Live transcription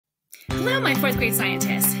Hello, my fourth grade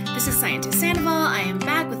scientists. This is Scientist Sandoval. I am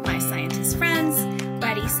back with my scientist friends,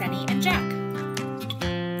 Buddy, Sunny, and Jack.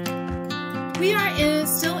 We are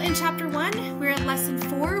still in Chapter 1. We're at Lesson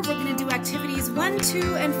 4. We're going to do activities 1,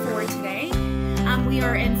 2, and 4 today. We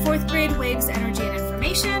are in fourth grade, Waves, Energy, and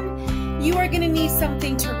Information. You are going to need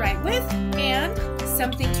something to write with and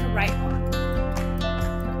something to write on.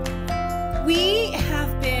 We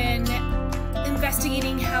have been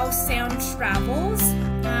investigating how sound travels,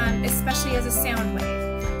 especially as a sound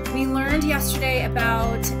wave. We learned yesterday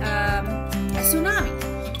about a tsunami.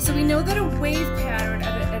 So we know that a wave pattern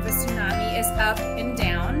of a tsunami is up and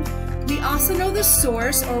down. We also know the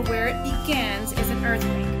source, or where it begins, is an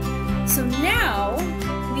earthquake. So now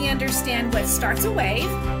we understand what starts a wave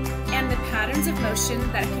and the patterns of motion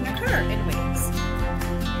that can occur in waves.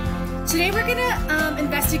 Today we're going to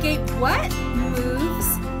investigate what moves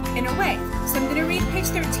in a wave. So I'm going to read page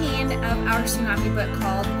 13 of our tsunami book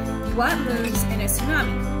called What Moves in a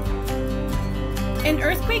Tsunami. An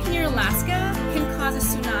earthquake near Alaska can cause a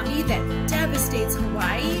tsunami that devastates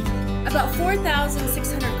Hawaii, about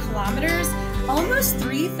 4,600 kilometers, almost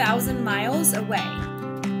 3,000 miles away.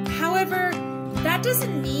 However, that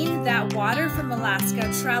doesn't mean that water from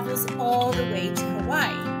Alaska travels all the way to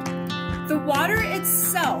Hawaii. The water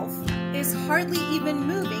itself is hardly even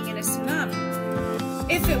moving in a tsunami.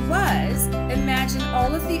 If it was, imagine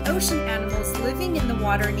all of the ocean animals living in the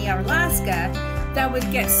water near Alaska that would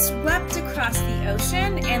get swept across the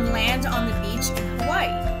ocean and land on the beach in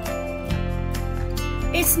Hawaii.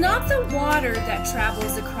 It's not the water that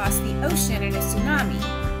travels across the ocean in a tsunami.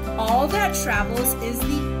 All that travels is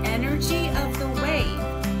the energy of the wave.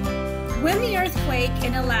 When the earthquake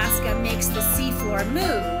in Alaska makes the seafloor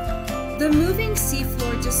move, the moving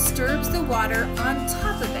seafloor disturbs the water on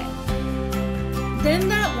top of it. Then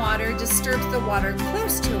that water disturbs the water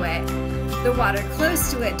close to it. The water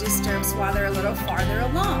close to it disturbs water a little farther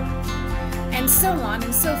along, and so on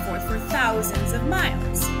and so forth for thousands of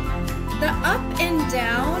miles. The up and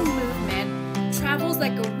down movement travels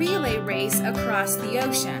like a relay race across the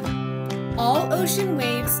ocean. All ocean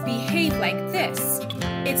waves behave like this.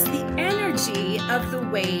 It's the energy of the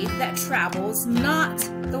wave that travels, not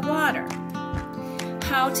the water.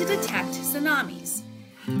 How to detect tsunamis.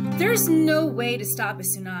 There's no way to stop a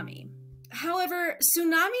tsunami. However,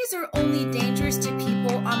 tsunamis are only dangerous to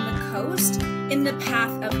people on the coast in the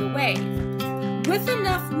path of the wave. With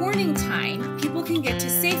enough warning time, people can get to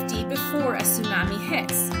safety before a tsunami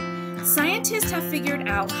hits. Scientists have figured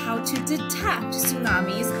out how to detect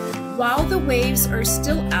tsunamis while the waves are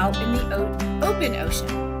still out in the open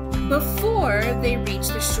ocean, before they reach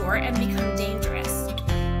the shore and become dangerous.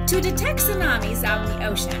 To detect tsunamis out in the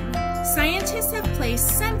ocean, scientists have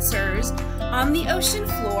placed sensors on the ocean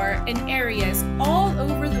floor in areas all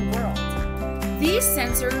over the world. These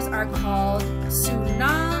sensors are called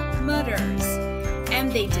tsunamometers,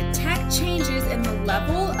 and they detect changes in the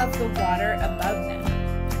level of the water above them.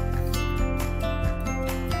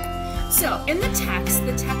 So in the text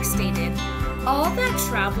stated, all that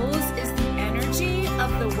travels is the energy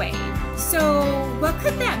of the wave. So what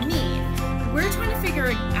could that mean? We're trying to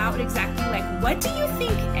figure out exactly, what do you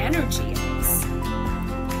think energy is?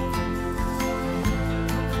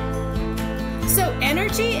 So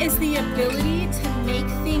energy is the ability to make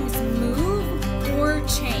things move or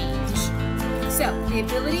change. So the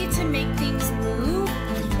ability to make things move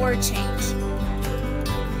or change.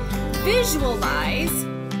 Visualize,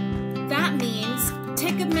 that means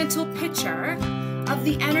take a mental picture of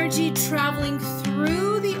the energy traveling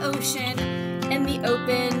through the ocean in the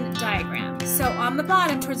open diagram. So on the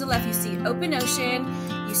bottom towards the left, you see open ocean,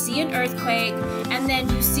 you see an earthquake, and then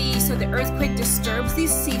you see, so the earthquake disturbs the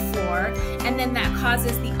seafloor, and then that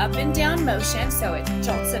causes the up and down motion, so it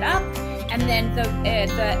jolts it up, and then the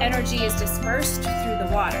energy is dispersed through the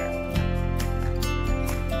water.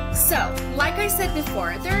 So, like I said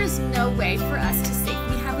before, there is no way for us to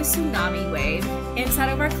safely have a tsunami wave inside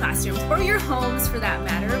of our classrooms, or your homes for that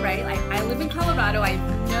matter, right? I live in Colorado, I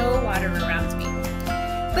have no water around me.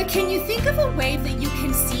 But can you think of a wave that you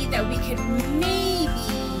can see that we could maybe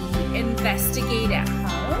investigate at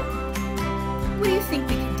home? What do you think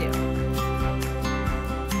we can do?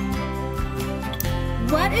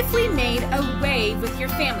 What if we made a wave with your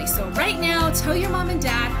family? So right now, tell your mom and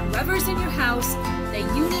dad, whoever's in your house,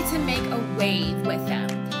 that you need to make a wave with them.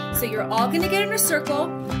 So you're all gonna get in a circle,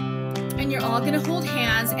 and you're all gonna hold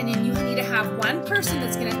hands, and then you need to have one person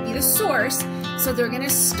that's gonna be the source, so they're gonna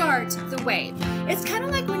start the wave. It's kind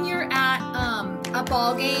of like when you're at a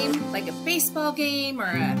ball game, like a baseball game or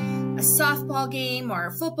a softball game or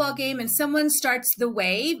a football game, and someone starts the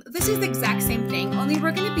wave. This is the exact same thing, only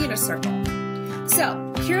we're gonna be in a circle.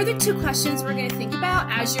 So here are the two questions we're going to think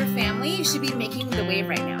about as your family should be making the wave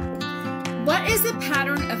right now. What is the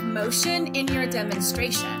pattern of motion in your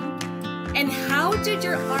demonstration? And how did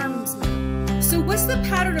your arms move? So what's the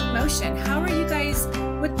pattern of motion? How are you guys,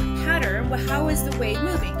 what pattern, how is the wave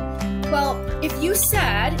moving? Well, if you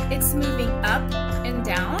said it's moving up and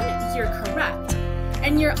down, you're correct.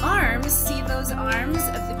 And your arms, see those arms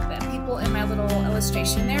of the people in my little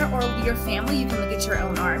illustration there, or your family, you can look at your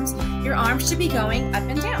own arms. Your arms should be going up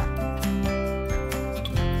and down.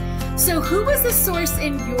 So who was the source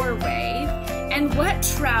in your wave, and what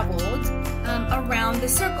traveled around the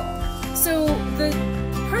circle? So the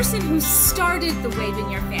person who started the wave in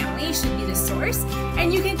your family should be the source,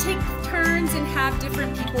 and you can take turns and have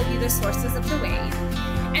different people be the sources of the wave.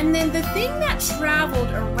 And then the thing that traveled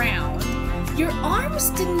around, your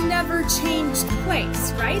arms never changed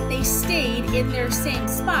place, right? They stayed in their same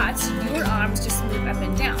spots. Your arms just moved up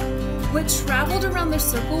and down. What traveled around the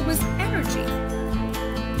circle was energy.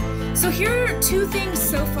 So here are two things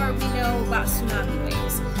so far we know about tsunami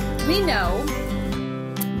waves. We know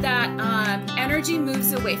that energy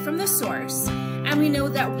moves away from the source, and we know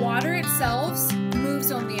that water itself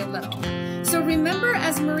moves only a little. So remember,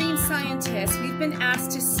 as marine scientists, we've been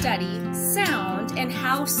asked to study sound and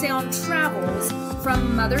how sound travels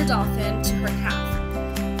from mother dolphin to her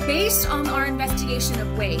calf. Based on our investigation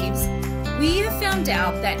of waves, we have found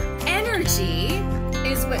out that energy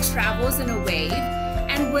is what travels in a wave,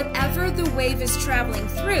 and whatever the wave is traveling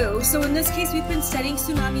through, so in this case we've been studying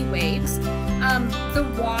tsunami waves, the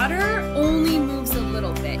water only moves a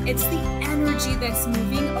little bit. It's the energy that's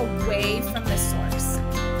moving away from the source.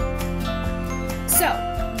 So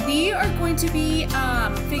we are going to be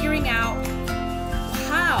figuring out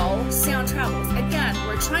how sound travels. Again,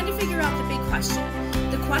 we're trying to figure out the big question.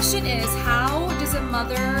 The question is, how does a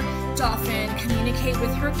mother dolphin communicate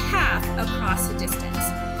with her calf across a distance?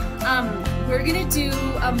 We're gonna do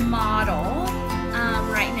a model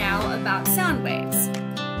right now about sound waves.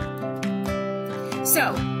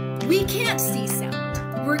 So we can't see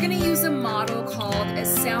sound. We're gonna use a model called a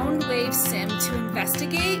sound wave sim to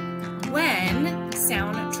investigate when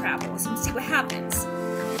sound travels and see what happens.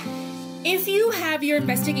 If you have your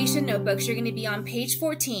investigation notebooks, you're gonna be on page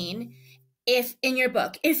 14 in your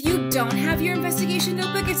book. If you don't have your investigation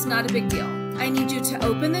notebook, it's not a big deal. I need you to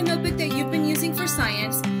open the notebook that you've been using for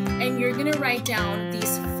science, and you're gonna write down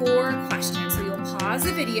these 4 questions. So you'll pause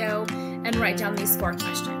the video and write down these 4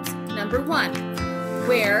 questions. Number 1,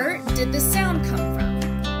 where did the sound come from?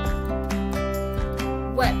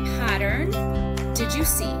 What pattern did you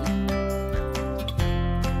see?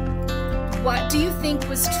 What do you think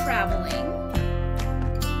was traveling?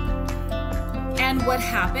 And what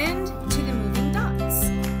happened to the moving dots?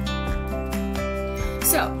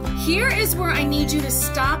 So here is where I need you to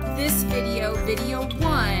stop this video, video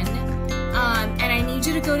 1, and I need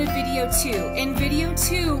you to go to video 2. In video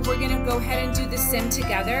 2, we're gonna go ahead and do the sim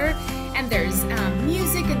together, and there's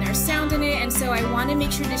music and there's sound in it, and so I wanna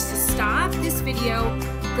make sure just to stop this video,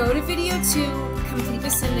 go to video 2, complete the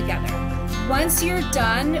sim together. Once you're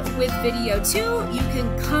done with video 2, you can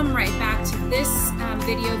come right back to this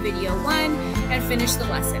video 1, and finish the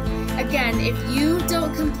lesson. Again, if you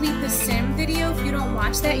don't complete the sim video, if you don't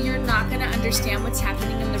watch that, you're not going to understand what's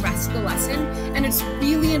happening in the rest of the lesson, and it's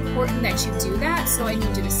really important that you do that, so I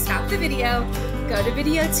need you to stop the video, go to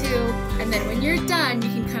video 2, and then when you're done, you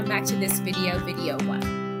can come back to this video 1.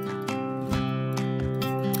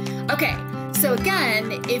 Okay. So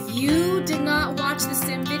again, if you did not watch the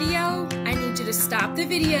sim video, I need you to stop the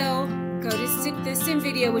video, go to the sim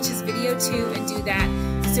video, which is video 2, and do that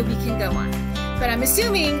so we can go on. But I'm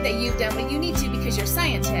assuming that you've done what you need to because you're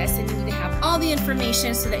scientists and you need to have all the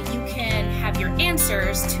information so that you can have your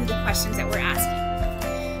answers to the questions that we're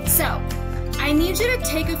asking. So I need you to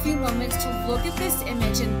take a few moments to look at this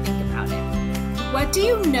image and think about it. What do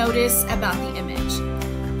you notice about the image?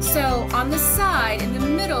 So on the side, in the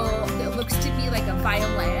middle, it looks to be like a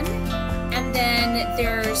violin, and then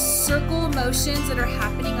there's circle motions that are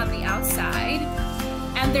happening on the outside,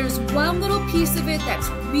 and there's one little piece of it that's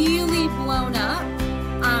really blown up,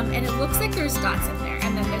 and it looks like there's dots in there,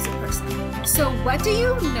 and then there's a person. So what do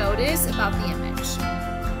you notice about the image?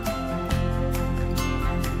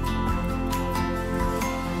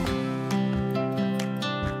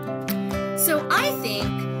 So I think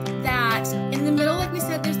that in the middle, like we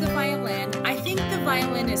said, there's the violin. I think the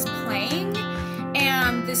violin is playing,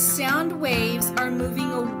 and the sound waves are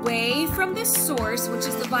moving away from the source, which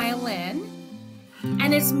is the violin,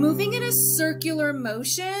 and it's moving in a circular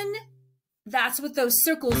motion. That's what those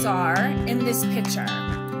circles are in this picture.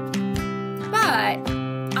 But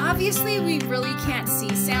obviously we really can't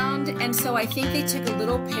see sound, and so I think they took a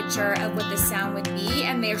little picture of what the sound would be,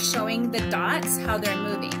 and they're showing the dots, how they're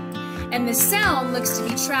moving. And the sound looks to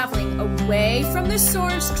be traveling away from the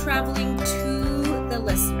source, traveling to the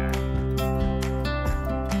listener.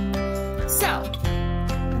 So,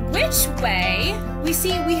 which way,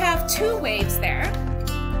 we have two waves there.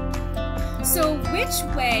 So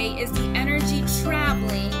which way is the energy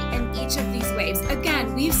traveling in each of these waves?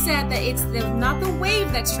 Again, we've said that it's not the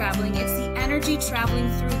wave that's traveling, it's the energy traveling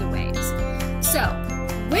through the waves. So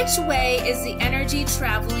which way is the energy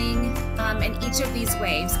traveling in each of these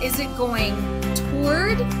waves? Is it going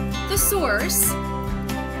toward the source,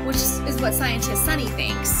 which is what scientist Sunny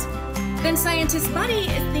thinks? Then scientist Buddy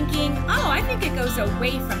is thinking, oh, I think it goes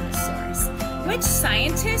away from the source. Which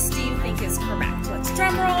scientist do you think is correct? Let's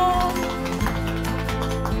drum roll.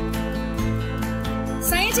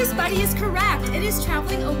 Scientist Buddy is correct. It is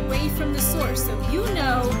traveling away from the source. So you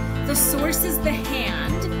know the source is the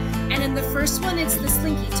hand, and in the first one it's the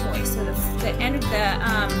slinky toy. So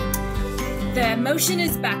the motion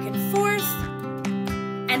is back and forth,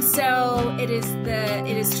 and so the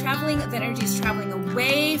energy is traveling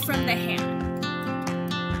away from the hand.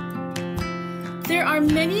 There are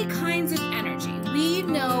many kinds of energy. We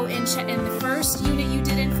know in the first unit you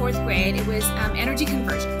did in 4th grade, it was energy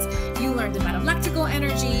conversions. You learned about electrical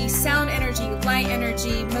energy, sound energy, light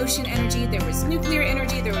energy, motion energy. There was nuclear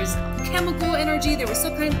energy, there was chemical energy, there were so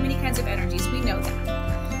many kinds of energies. We know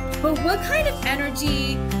that. But what kind of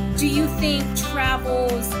energy do you think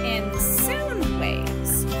travels in sound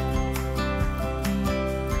waves?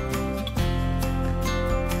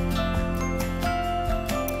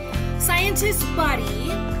 Scientist Buddy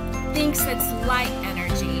thinks it's light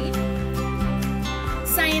energy.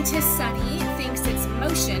 Scientist Sunny thinks it's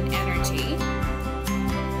motion energy.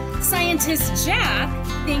 Scientist Jack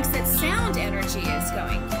thinks that sound energy is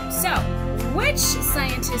going through. So, which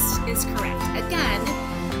scientist is correct? Again,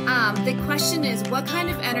 the question is, what kind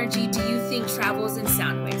of energy do you think travels in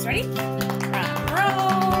sound waves? Ready?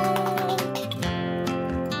 Roll!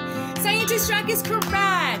 Scientist Jack is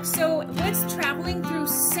correct. So, what's traveling through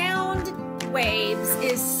sound waves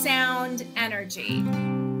is sound energy.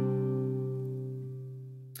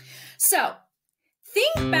 So,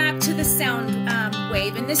 think back to the sound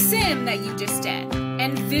wave in the sim that you just did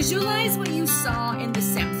and visualize what you saw in the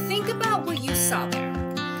sim. Think about what you saw there.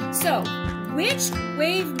 So, which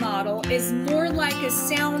wave model is more like a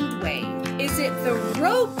sound wave? Is it the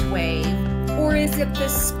rope wave or is it the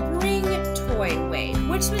spring toy wave?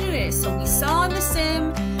 Which one it is? So we saw in the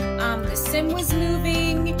sim was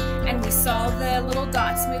moving, and we saw the little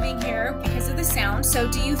dots moving here because of the sound. So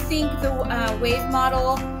do you think the wave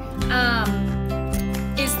model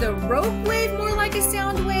is the rope wave more like a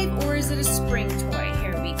sound wave, or is it a spring toy?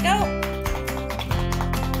 Here we go.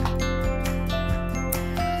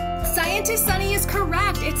 Scientist Sunny is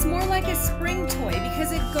correct. It's more like a spring toy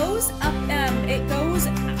because it goes up, it goes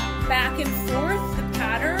back and forth, the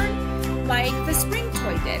pattern, like the spring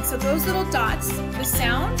toy did. So those little dots, the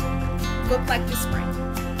sound, look like the spring.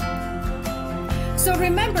 So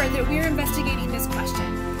remember that we're investigating this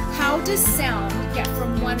question. How does sound get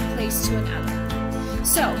from one place to another?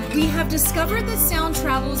 So we have discovered that sound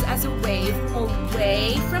travels as a wave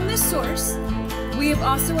away from the source. We have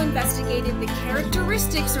also investigated the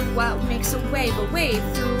characteristics of what makes a wave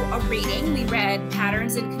through a reading. We read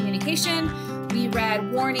patterns in communication. We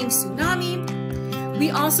read warning tsunami.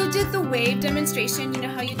 We also did the wave demonstration. You know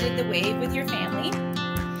how you did the wave with your family.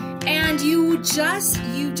 And you just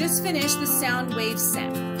finished the sound wave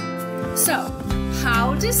sim. So,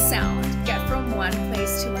 how does sound get from one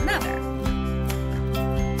place to another?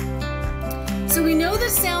 So we know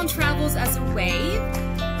that sound travels as a wave,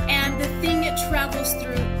 and the thing it travels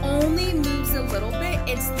through only moves a little bit.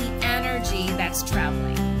 It's the energy that's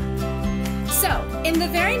traveling. So, in the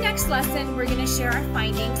very next lesson, we're going to share our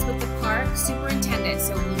findings with the park superintendent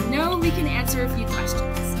so we know we can answer a few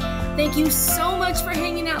questions. Thank you so much for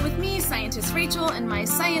hanging out with me, Scientist Rachel, and my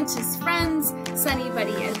scientist friends, Sunny,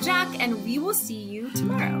 Buddy, and Jack, and we will see you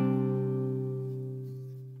tomorrow.